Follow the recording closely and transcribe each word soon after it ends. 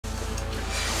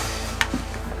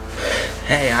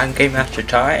Hey, I'm Game Master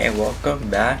Ty, and welcome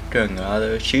back to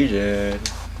another season.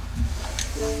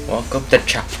 Welcome to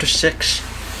Chapter 6.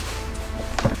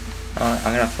 I'm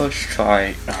gonna first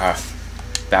try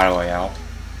Battle Royale.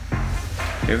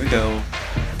 Here we go.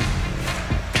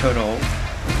 Turtle.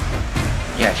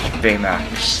 Yes,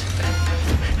 Baymax.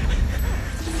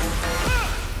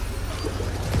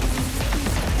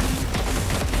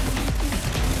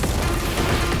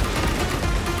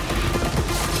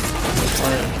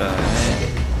 What the heck?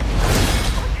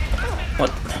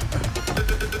 What?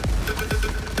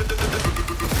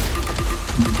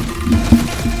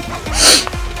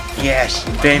 Yes,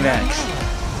 Baymax.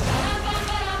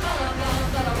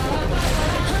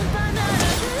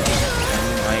 Oh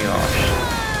my gosh.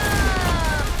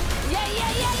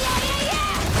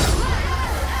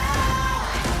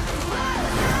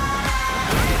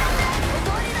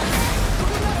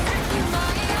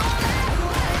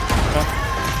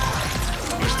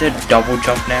 Is there double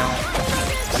jump now?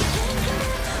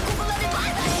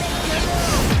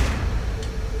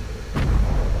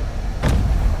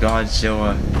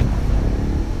 Godzilla.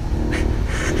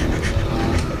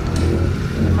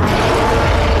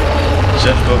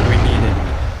 Just what we needed.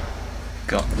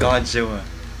 Godzilla.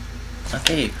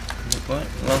 Okay, what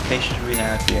locations do we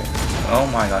have here? Oh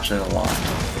my gosh, there's a lot.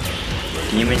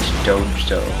 Demon's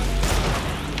Dojo.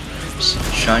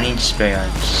 Shining Span,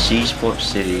 Seaport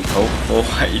City, Hopeful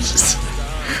Heights,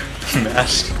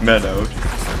 Masked Meadow,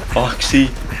 Foxy,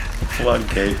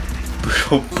 Floodgate,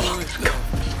 Brutal Boss,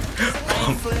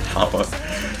 Pump Tower,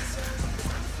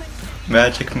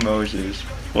 Magic Moses,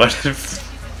 What if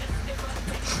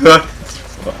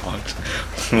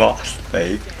Lost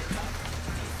Faith.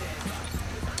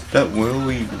 That will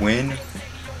we win?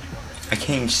 I can't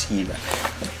even see that.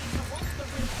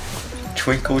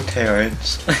 Twinkle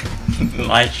Terrace,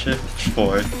 Night Shift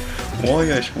Sport,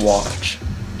 Warriors Watch,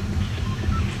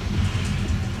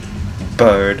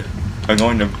 Bird. I'm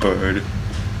going to Bird.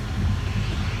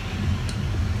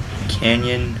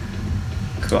 Canyon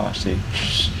Crossing,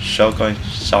 Shogun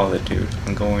Solitude.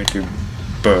 I'm going to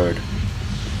Bird.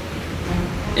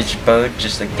 Is Bird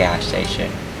just a gas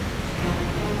station?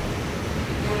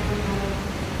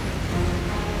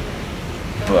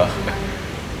 Bruh.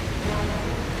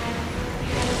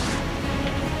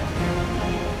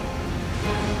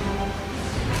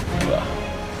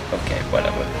 Okay,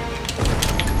 whatever.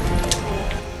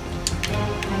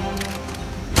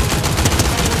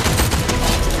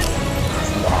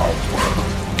 Wow.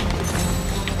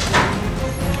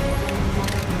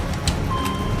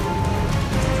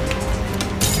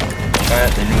 Try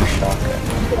out the new shotgun.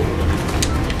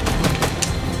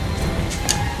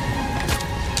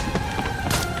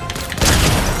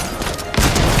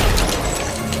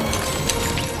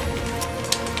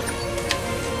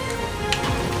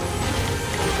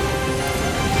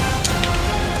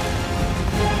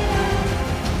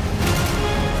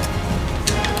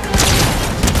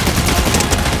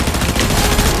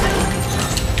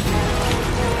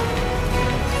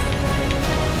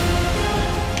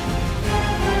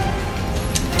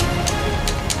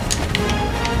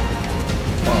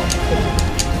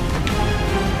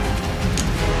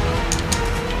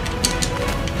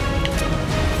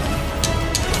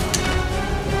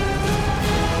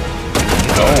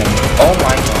 Oh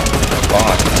my god.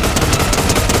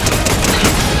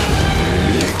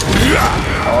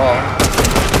 Oh.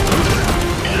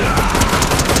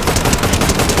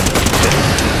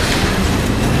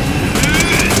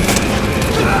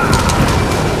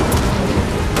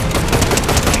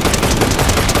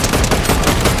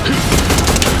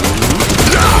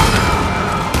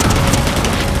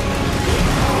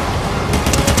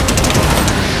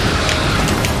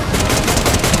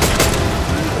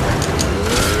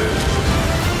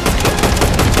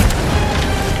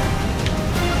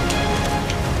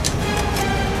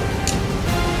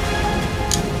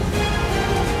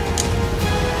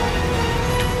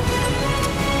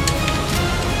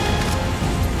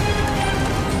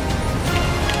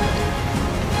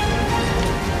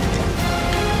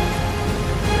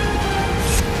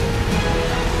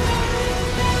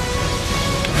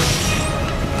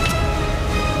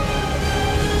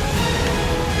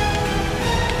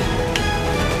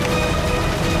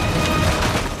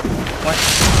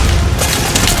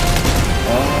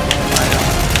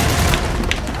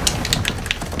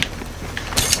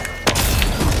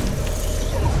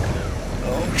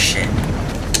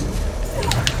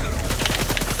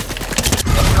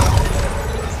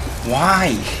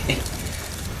 Why?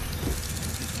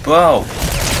 Bro.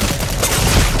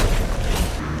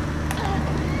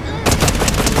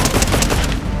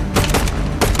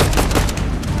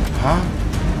 Huh?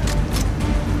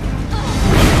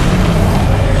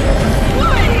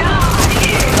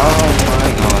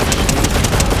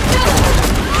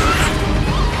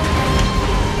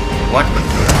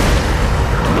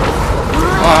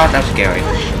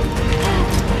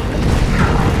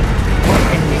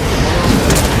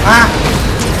 Ah!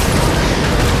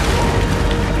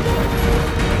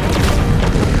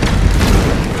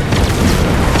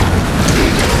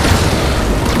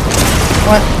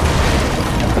 What?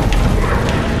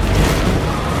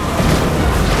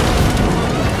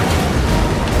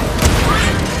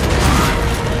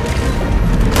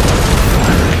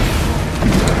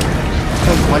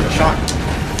 One shot.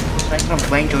 It's like I'm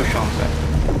playing to a shotgun.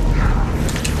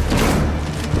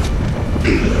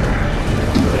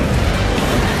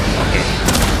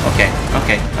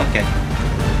 Okay.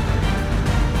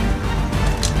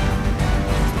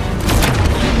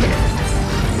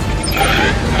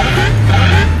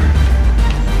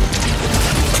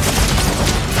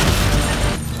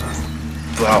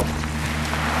 Wow.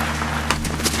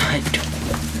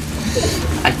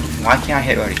 Why can't I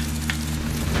hit already?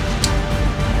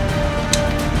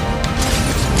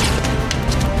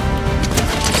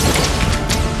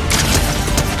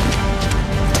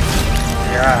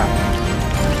 Yeah.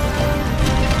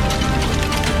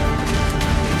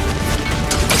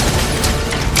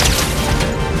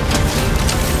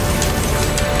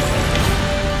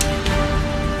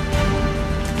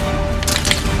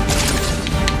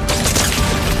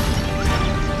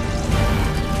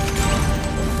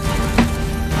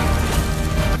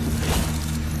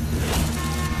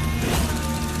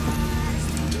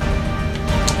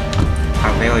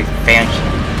 Really fancy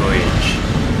bridge.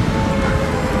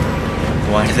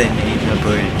 Why do they name a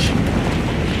bridge?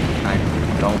 I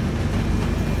don't.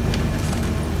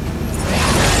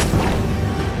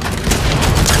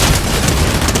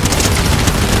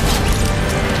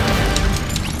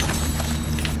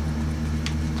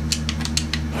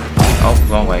 Oh,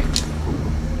 wrong way.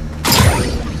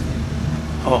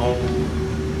 Oh.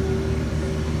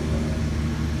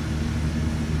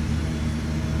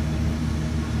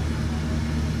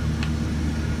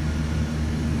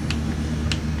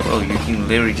 Oh, you can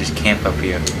literally just camp up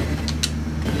here.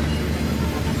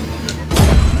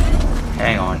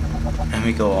 Hang on. Let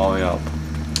me go all the way up.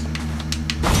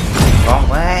 Wrong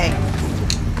way!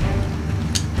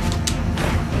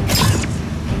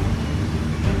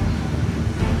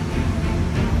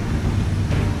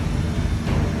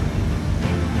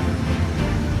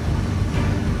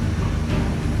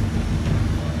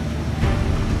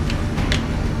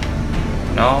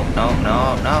 No.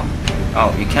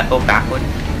 Oh, you can't go backward?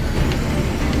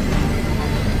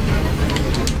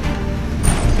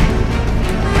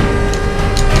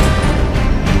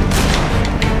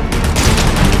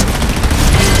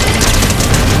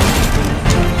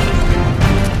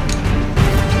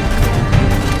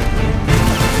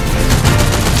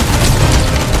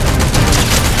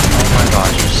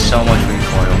 So much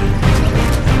recoil.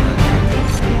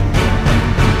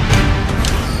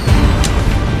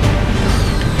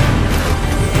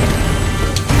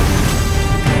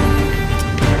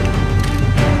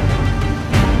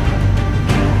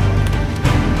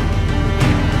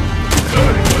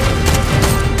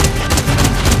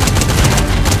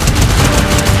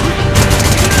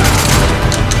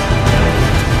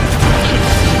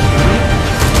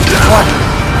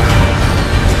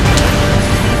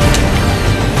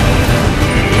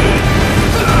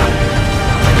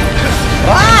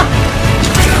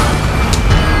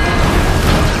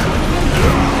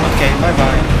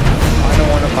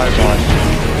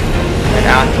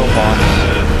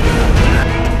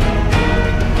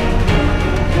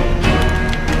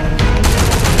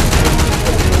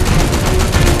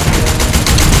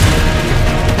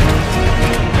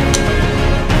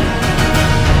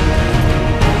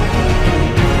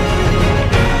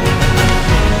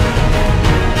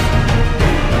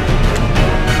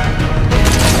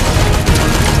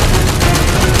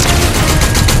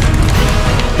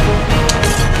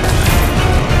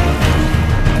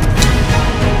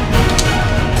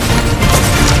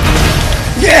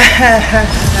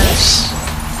 Yes!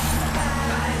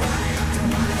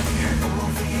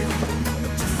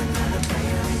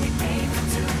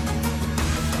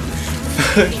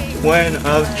 Win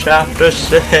of chapter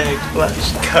 6.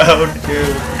 Let's go,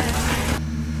 dude.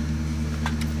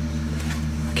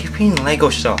 Keeping Lego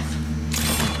stuff.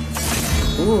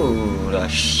 Ooh, the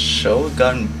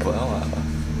shotgun bow.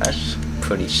 That's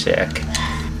pretty sick.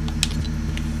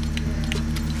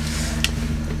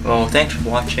 Well, thanks for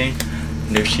watching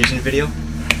this season video.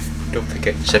 Don't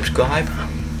forget to subscribe.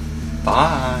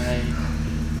 Bye.